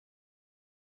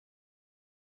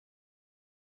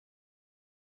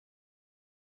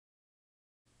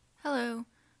Hello!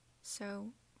 So,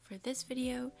 for this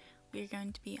video, we are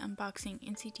going to be unboxing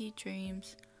NCT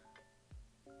DREAM's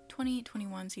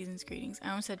 2021 Season's Greetings. I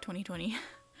almost said 2020.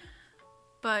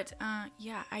 But,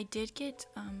 yeah, I did get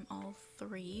all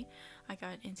three. I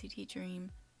got NCT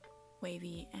DREAM,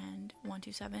 Wavy, and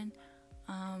 127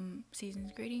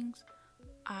 Season's Greetings.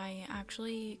 I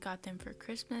actually got them for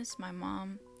Christmas. My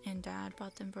mom and dad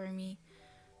bought them for me.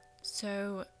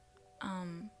 So,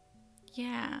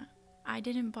 yeah. I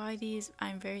didn't buy these.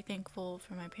 I'm very thankful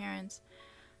for my parents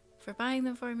for buying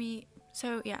them for me.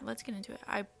 So yeah, let's get into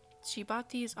it. She bought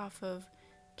these off of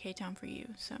K-Town for You.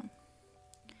 So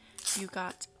you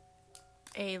got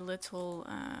a little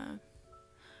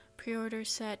pre-order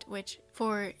set, which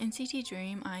for NCT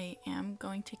DREAM I am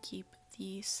going to keep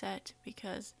the set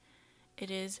because it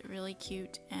is really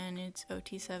cute and it's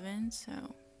OT7.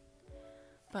 So,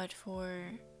 but for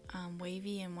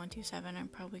Wavy and 127 I'm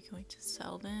probably going to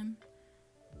sell them.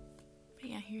 But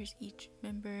yeah, here's each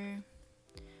member,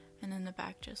 and then the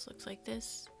back just looks like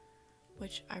this,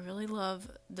 which I really love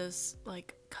this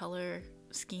like color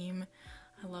scheme.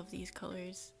 I love these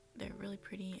colors. They're really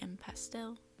pretty and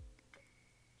pastel,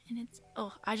 and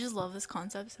I just love this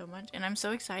concept so much, and I'm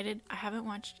so excited. I haven't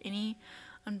watched any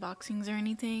unboxings or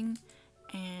anything,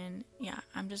 and yeah,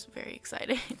 I'm just very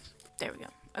excited. There we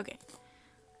go. Okay,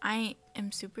 I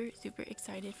am super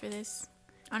excited for this.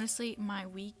 Honestly, my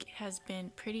week has been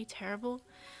pretty terrible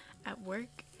at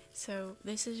work, so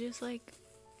this is just like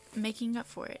making up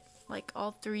for it. Like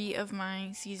all three of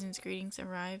my Season's Greetings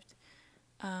arrived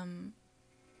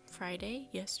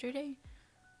yesterday,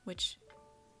 which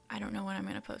I don't know when I'm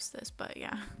gonna post this, but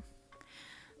yeah.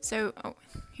 So,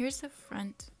 here's the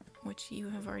front, which you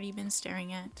have already been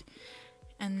staring at,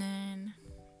 and then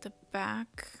the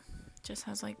back just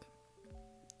has like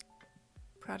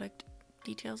product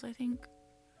details, I think.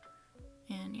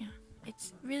 And yeah,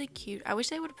 it's really cute. I wish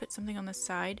they would have put something on the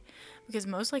side, because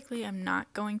most likely I'm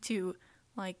not going to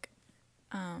like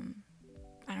I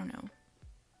don't know,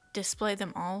 display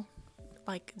them all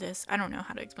like this. I don't know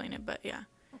how to explain it, but yeah,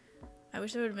 I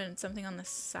wish there would have been something on the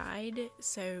side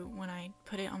so when I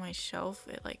put it on my shelf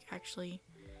it like actually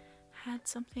had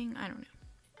something. I don't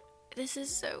know. This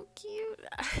is so cute.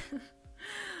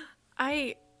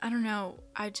 I don't know,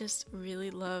 I just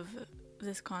really love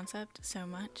this concept so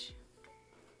much.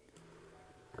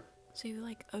 So you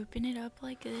like open it up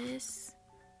like this.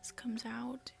 This comes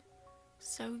out.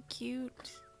 So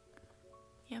cute.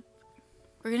 Yep.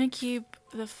 We're gonna keep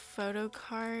the photo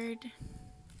card.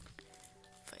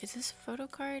 Is this a photo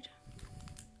card?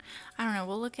 I don't know.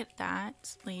 We'll look at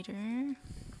that later.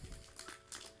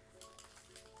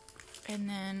 And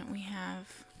then we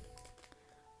have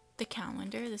the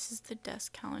calendar. This is the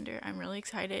desk calendar. I'm really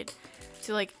excited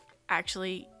to like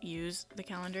actually use the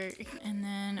calendar. And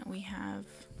then we have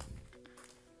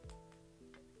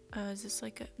is this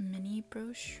like a mini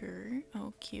brochure?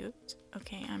 Oh, cute.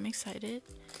 Okay, I'm excited.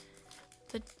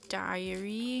 The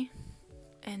diary,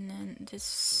 and then the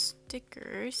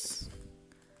stickers.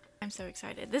 I'm so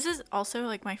excited. This is also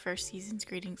like my first Season's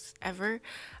Greetings ever.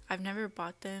 I've never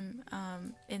bought them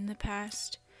in the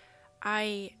past.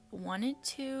 I wanted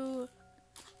to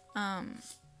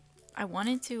last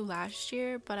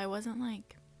year, but I wasn't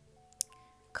like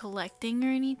collecting or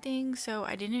anything, so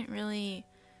I didn't really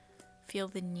feel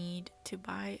the need to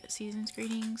buy Season's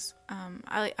Greetings.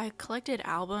 I collected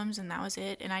albums and that was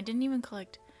it, and I didn't even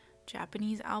collect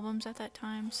Japanese albums at that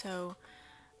time, so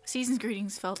Season's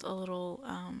Greetings felt a little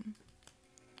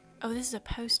oh, this is a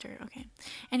poster. Okay,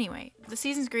 anyway, the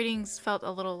Season's Greetings felt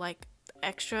a little like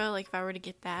extra, like if I were to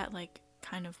get that, like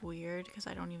kind of weird because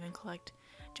I don't even collect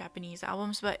Japanese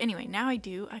albums. But anyway, now I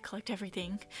do. I collect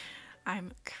everything.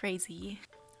 I'm crazy.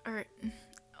 Or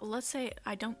let's say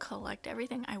I don't collect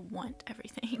everything, I want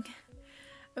everything.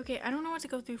 Okay, I don't know what to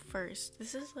go through first.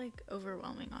 This is like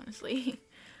overwhelming, honestly.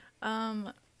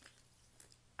 I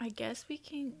guess we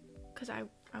can, because I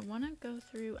want to go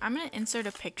through, I'm going to insert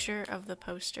a picture of the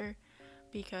poster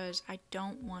because I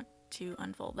don't want to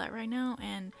unfold that right now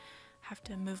and have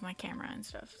to move my camera and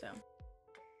stuff, so.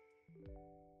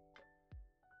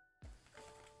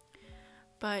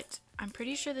 But I'm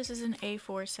pretty sure this is an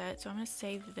A4 set, so I'm going to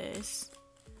save this.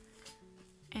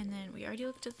 And then we already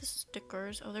looked at the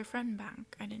stickers. Oh, they're front and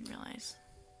back. I didn't realize.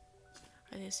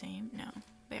 Are they the same? No,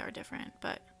 they are different,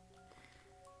 but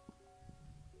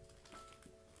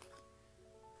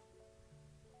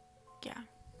yeah.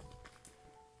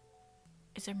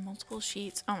 Is there multiple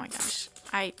sheets? Oh my gosh.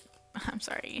 I'm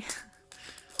sorry.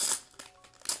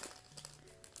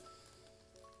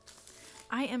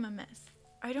 I am a mess.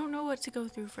 I don't know what to go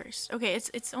through first. Okay,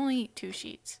 it's only 2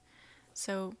 sheets.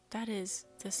 So that is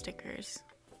the stickers.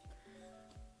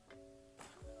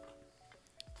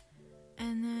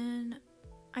 And then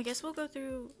I guess we'll go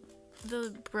through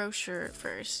the brochure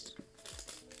first.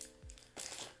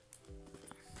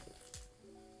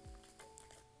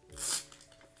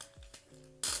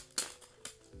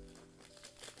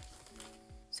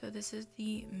 So this is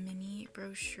the mini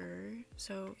brochure.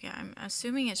 So yeah, I'm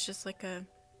assuming it's just like a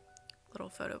little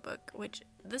photo book, which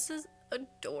this is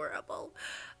adorable.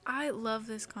 I love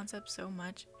this concept so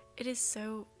much. It is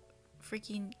so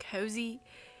freaking cozy,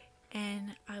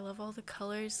 and I love all the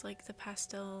colors, like the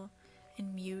pastel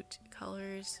and mute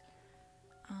colors.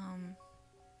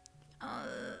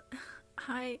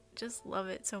 I just love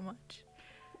it so much.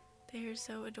 They are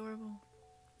so adorable.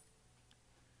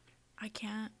 I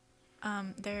can't.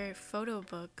 Their photo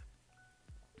book,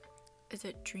 is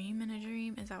it Dream in a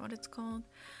Dream? Is that what it's called?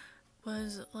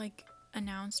 Was like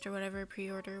announced or whatever,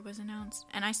 pre-order was announced.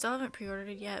 And I still haven't pre-ordered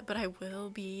it yet, but I will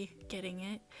be getting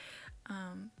it.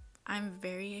 I'm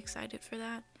very excited for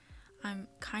that. I'm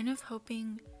kind of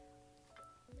hoping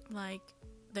like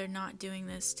they're not doing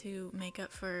this to make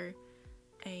up for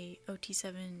a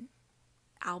OT7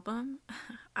 album.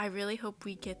 I really hope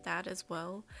we get that as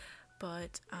well.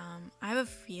 But I have a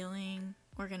feeling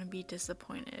we're gonna be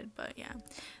disappointed. But yeah,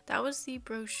 that was the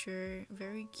brochure.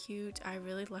 Very cute. I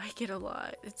really like it a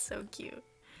lot. It's so cute.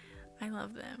 I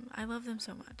love them. I love them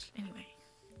so much. Anyway,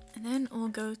 and then we'll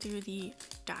go through the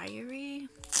diary.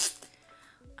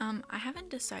 I haven't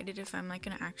decided if I'm like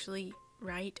gonna actually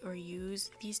write or use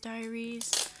these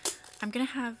diaries. I'm gonna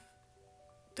have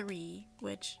 3,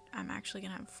 which I'm actually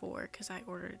gonna have 4 because I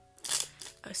ordered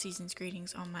a season's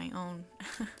greetings on my own.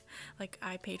 Like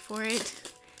I paid for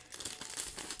it.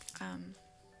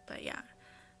 But yeah,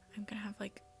 I'm gonna have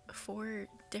like 4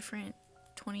 different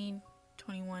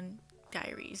 2021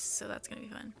 diaries, so that's gonna be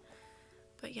fun.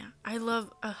 But yeah, I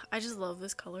just love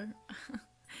this color.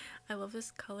 I love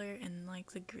this color and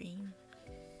like the green.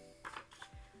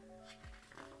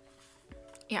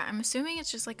 Yeah, I'm assuming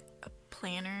it's just like a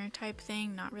planner type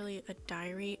thing, not really a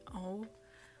diary. Oh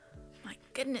my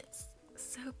goodness,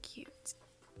 so cute.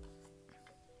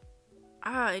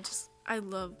 I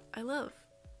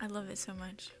love it so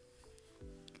much.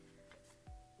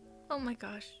 Oh my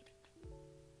gosh.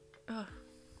 Ugh.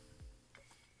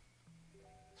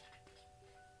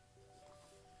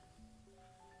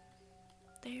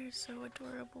 They are so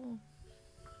adorable.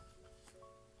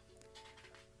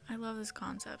 I love this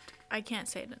concept. I can't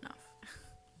say it enough.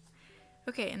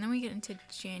 Okay, and then we get into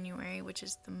January, which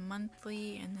is the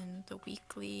monthly, and then the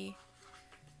weekly,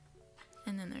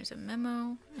 and then there's a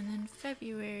memo, and then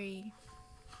February.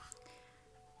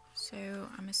 So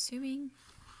I'm assuming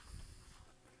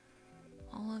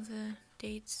all of the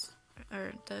dates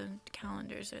or the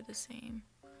calendars are the same.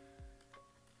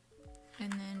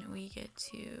 And then we get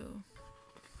to,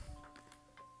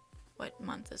 what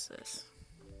month is this?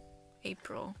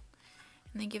 April.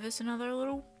 And they give us another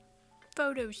little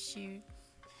photo shoot.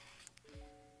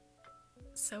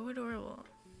 So adorable.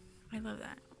 I love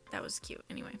that. That was cute.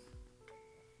 Anyway.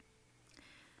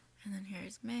 And then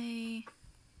here's May.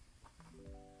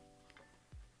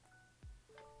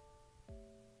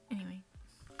 Anyway.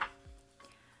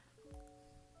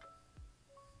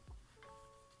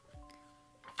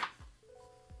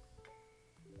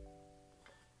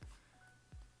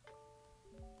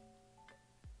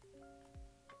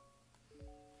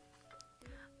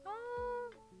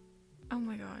 Oh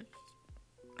my gosh.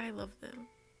 I love them.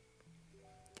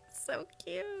 It's so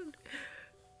cute.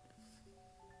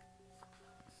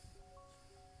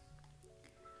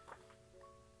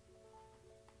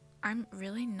 I'm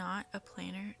really not a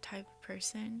planner type of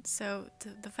person, so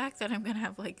the fact that I'm gonna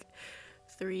have like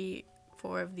 3,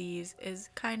 4 of these is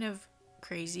kind of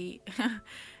crazy.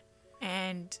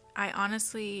 And I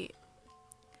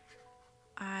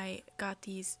got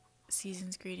these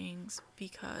season's greetings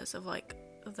because of like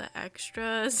the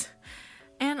extras,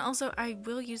 and also I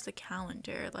will use the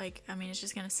calendar. Like, I mean, it's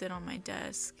just gonna sit on my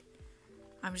desk.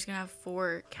 I'm just gonna have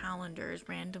 4 calendars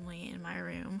randomly in my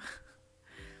room.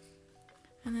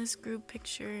 And this group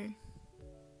picture,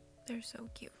 they're so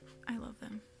cute. I love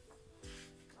them.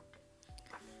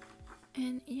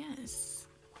 And yes,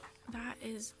 that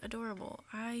is adorable.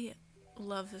 I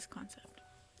love this concept.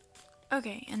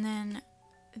 Okay, and then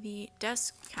the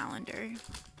desk calendar.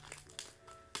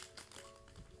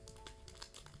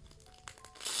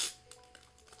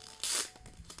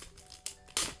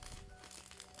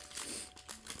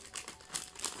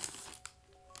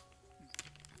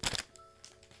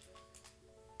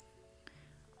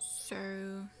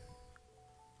 So,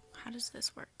 how does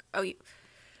this work? Oh,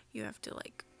 you have to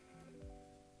like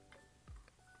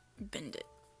bend it.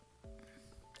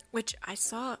 Which I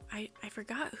saw, I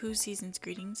forgot whose season's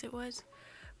greetings it was,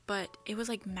 but it was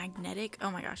like magnetic.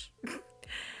 Oh my gosh.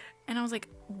 And I was like,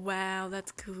 wow,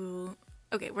 that's cool.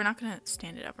 Okay, we're not gonna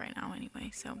stand it up right now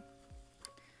anyway, so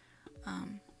oh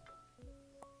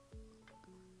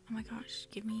my gosh,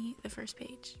 give me the first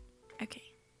page.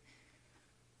 Okay.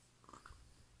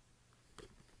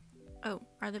 Oh,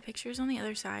 are the pictures on the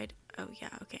other side? Oh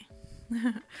yeah, okay.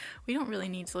 We don't really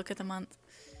need to look at the month.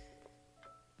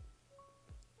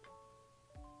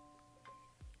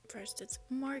 First it's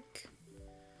Mark,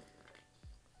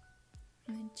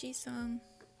 and then Jisung.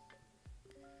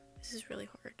 This is really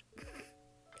hard.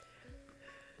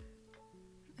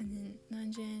 And then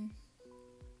Namjoon,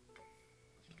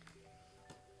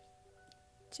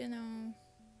 Jino,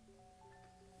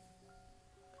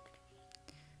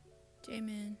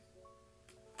 Jaemin,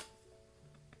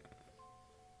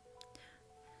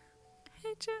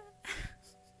 Haechan.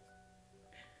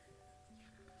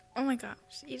 Oh my gosh,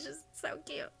 he's just so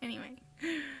cute. Anyway,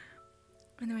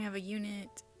 and then we have a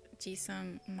unit,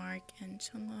 Jisung, Mark, and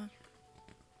Chunla.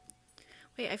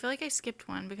 Wait, I feel like I skipped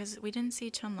one because we didn't see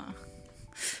Chunla.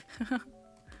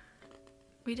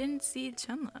 We didn't see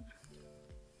Chunla.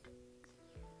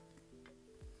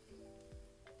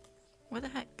 What the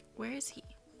heck? Where is he?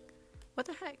 What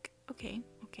the heck? Okay,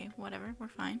 whatever, we're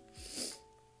fine.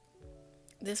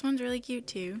 This one's really cute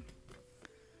too,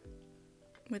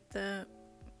 with the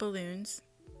balloons.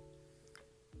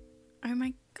 Oh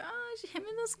my gosh, him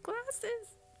in those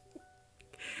glasses.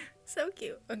 So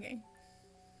cute. Okay.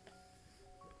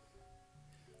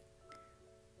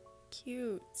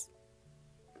 Cute.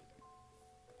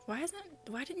 Why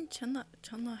didn't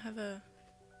Chunla have a...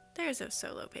 There's a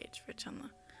solo page for Chunla.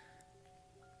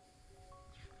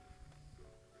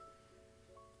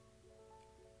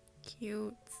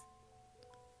 Cute.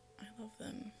 I love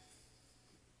them.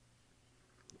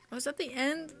 Was that the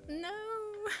end? No.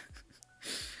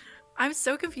 I'm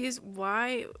so confused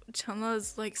why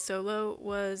Chunla's like solo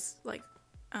was like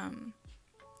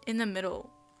in the middle.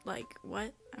 Like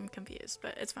what? I'm confused,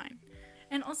 but it's fine.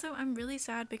 And also I'm really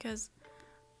sad because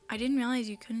I didn't realize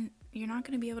you're not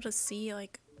gonna be able to see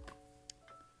like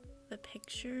the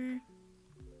picture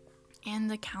and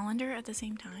the calendar at the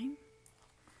same time.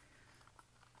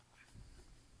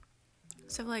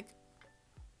 So like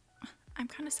I'm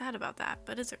kind of sad about that,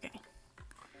 but it's okay.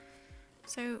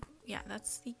 So yeah,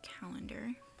 that's the calendar.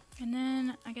 And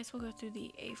then I guess we'll go through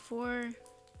the A4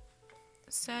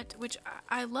 set, which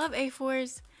I love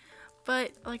A4s,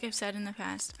 but like I've said in the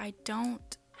past, I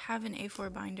don't have an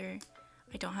A4 binder.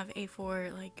 I don't have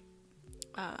A4 like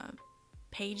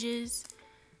pages,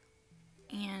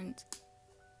 and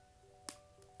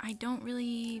I don't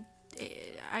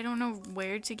know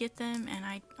where to get them, and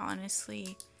I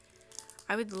honestly,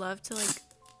 I would love to like,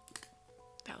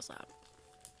 that was loud.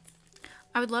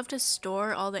 I would love to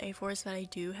store all the A4s that I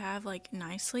do have like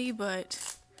nicely,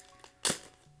 but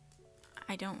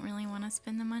I don't really want to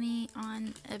spend the money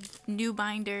on a new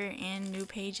binder and new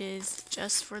pages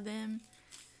just for them.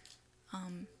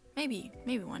 Maybe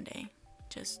one day,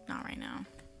 just not right now.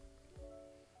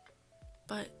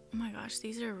 But oh my gosh,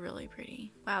 these are really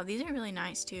pretty. Wow, these are really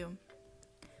nice too.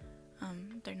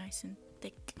 They're nice and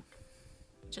thick.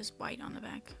 Just white on the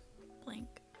back. Blank.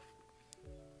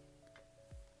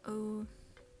 Oh,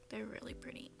 they're really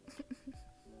pretty.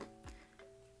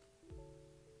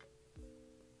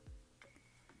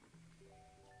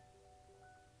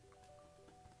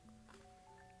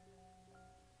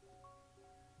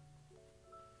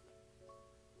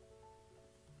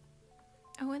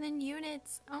 Oh, and then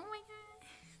units. Oh my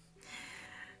god.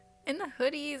 And the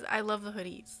hoodies. I love the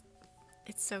hoodies.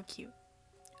 It's so cute.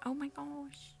 Oh my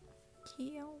gosh.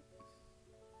 Cute.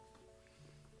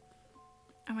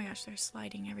 Oh my gosh, they're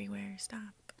sliding everywhere.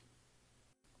 Stop.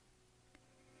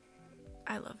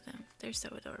 I love them. They're so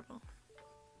adorable.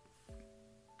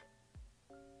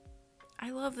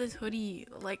 I love this hoodie.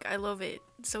 Like, I love it.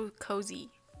 It's so cozy.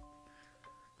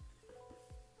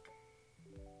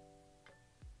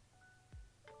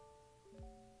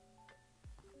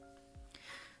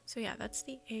 So yeah, that's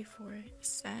the A4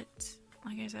 set.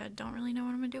 Like I said, don't really know what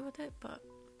I'm gonna do with it, but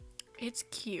it's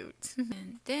cute.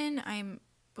 And then I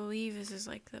believe this is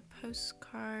like the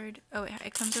postcard. Oh,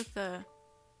 it comes with a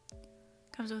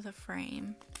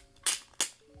frame.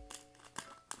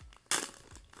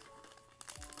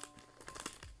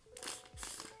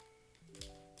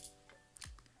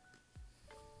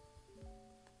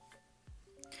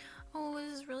 Oh,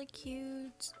 this is really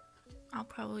cute. I'll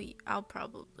probably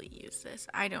use this.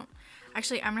 I'm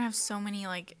gonna have so many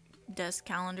like desk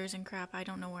calendars and crap. I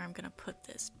don't know where I'm gonna put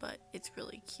this, but it's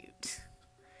really cute.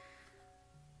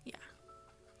 Yeah.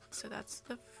 So that's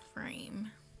the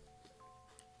frame.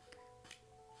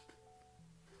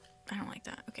 I don't like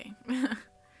that. Okay.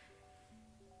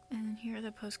 And here are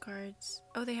the postcards.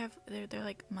 Oh, they're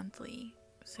like monthly,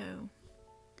 so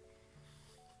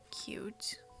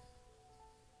cute.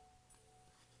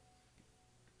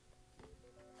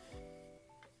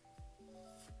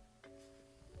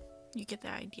 You get the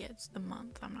idea. It's the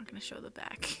month. I'm not gonna show the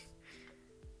back.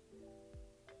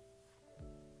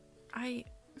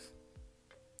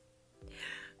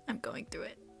 I'm going through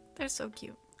it. They're so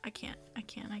cute. I can't.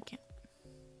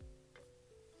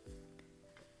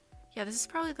 Yeah, this is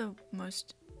probably the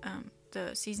most,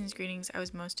 the season's greetings I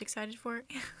was most excited for.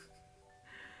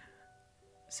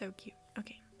 So cute.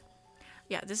 Okay.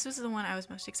 Yeah, this was the one I was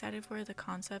most excited for, the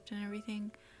concept and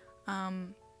everything.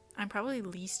 I'm probably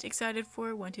least excited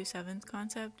for 127's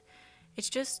concept. It's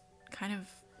just kind of,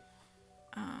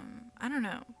 I don't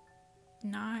know,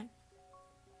 not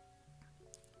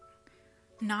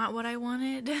what I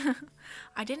wanted.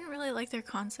 I didn't really like their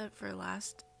concept for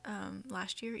last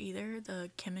year either, the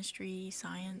chemistry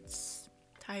science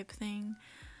type thing,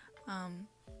 and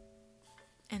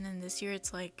then this year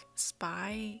it's like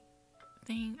spy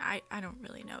thing. I don't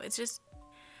really know. It's just,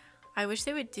 I wish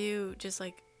they would do just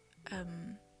like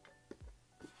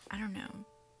I don't know,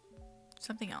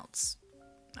 something else.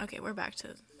 Okay, we're back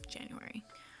to January.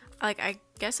 Like, I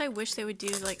guess I wish they would do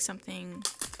like something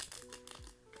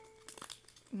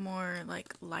more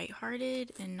like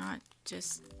lighthearted and not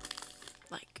just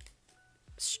like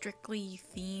strictly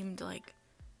themed, like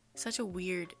such a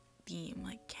weird theme,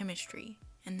 like chemistry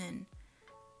and then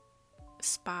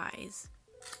spies.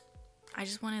 I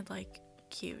just wanted like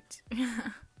cute.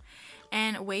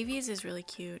 And Wavies is really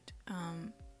cute.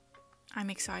 I'm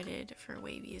excited for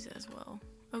Wavies as well.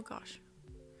 Oh gosh.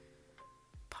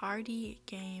 Party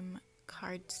game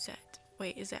card set.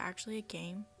 Wait, is it actually a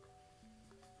game?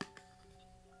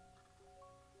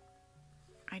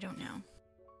 I don't know.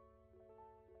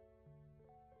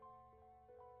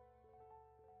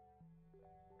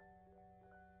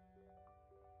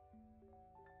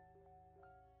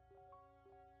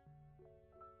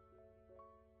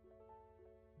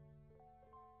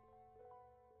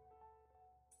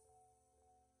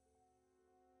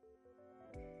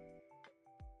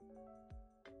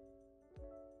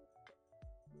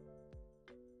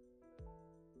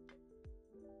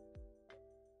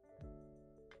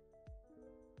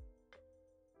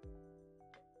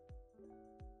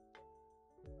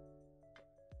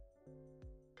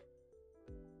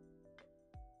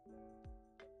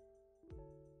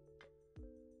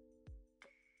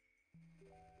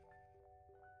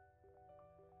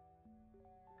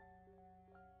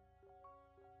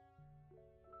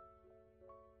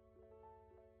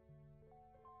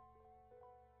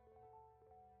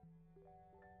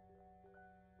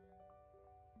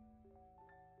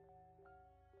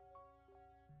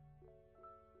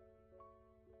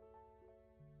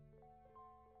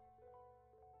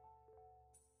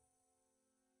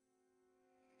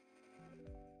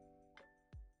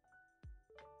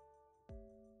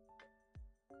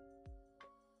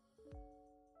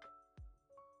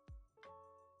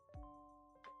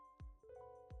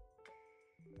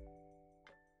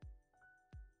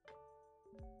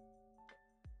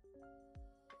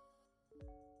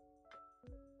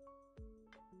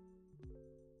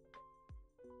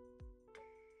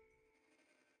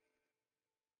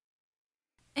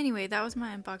 Anyway, that was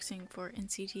my unboxing for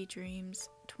NCT Dream's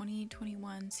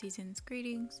 2021 season's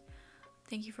greetings.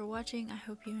 Thank you for watching. I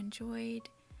hope you enjoyed.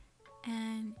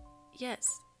 And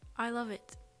yes, I love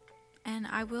it. And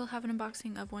I will have an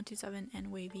unboxing of 127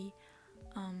 and Wavy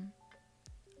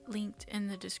linked in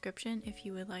the description if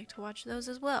you would like to watch those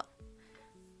as well.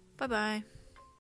 Bye bye.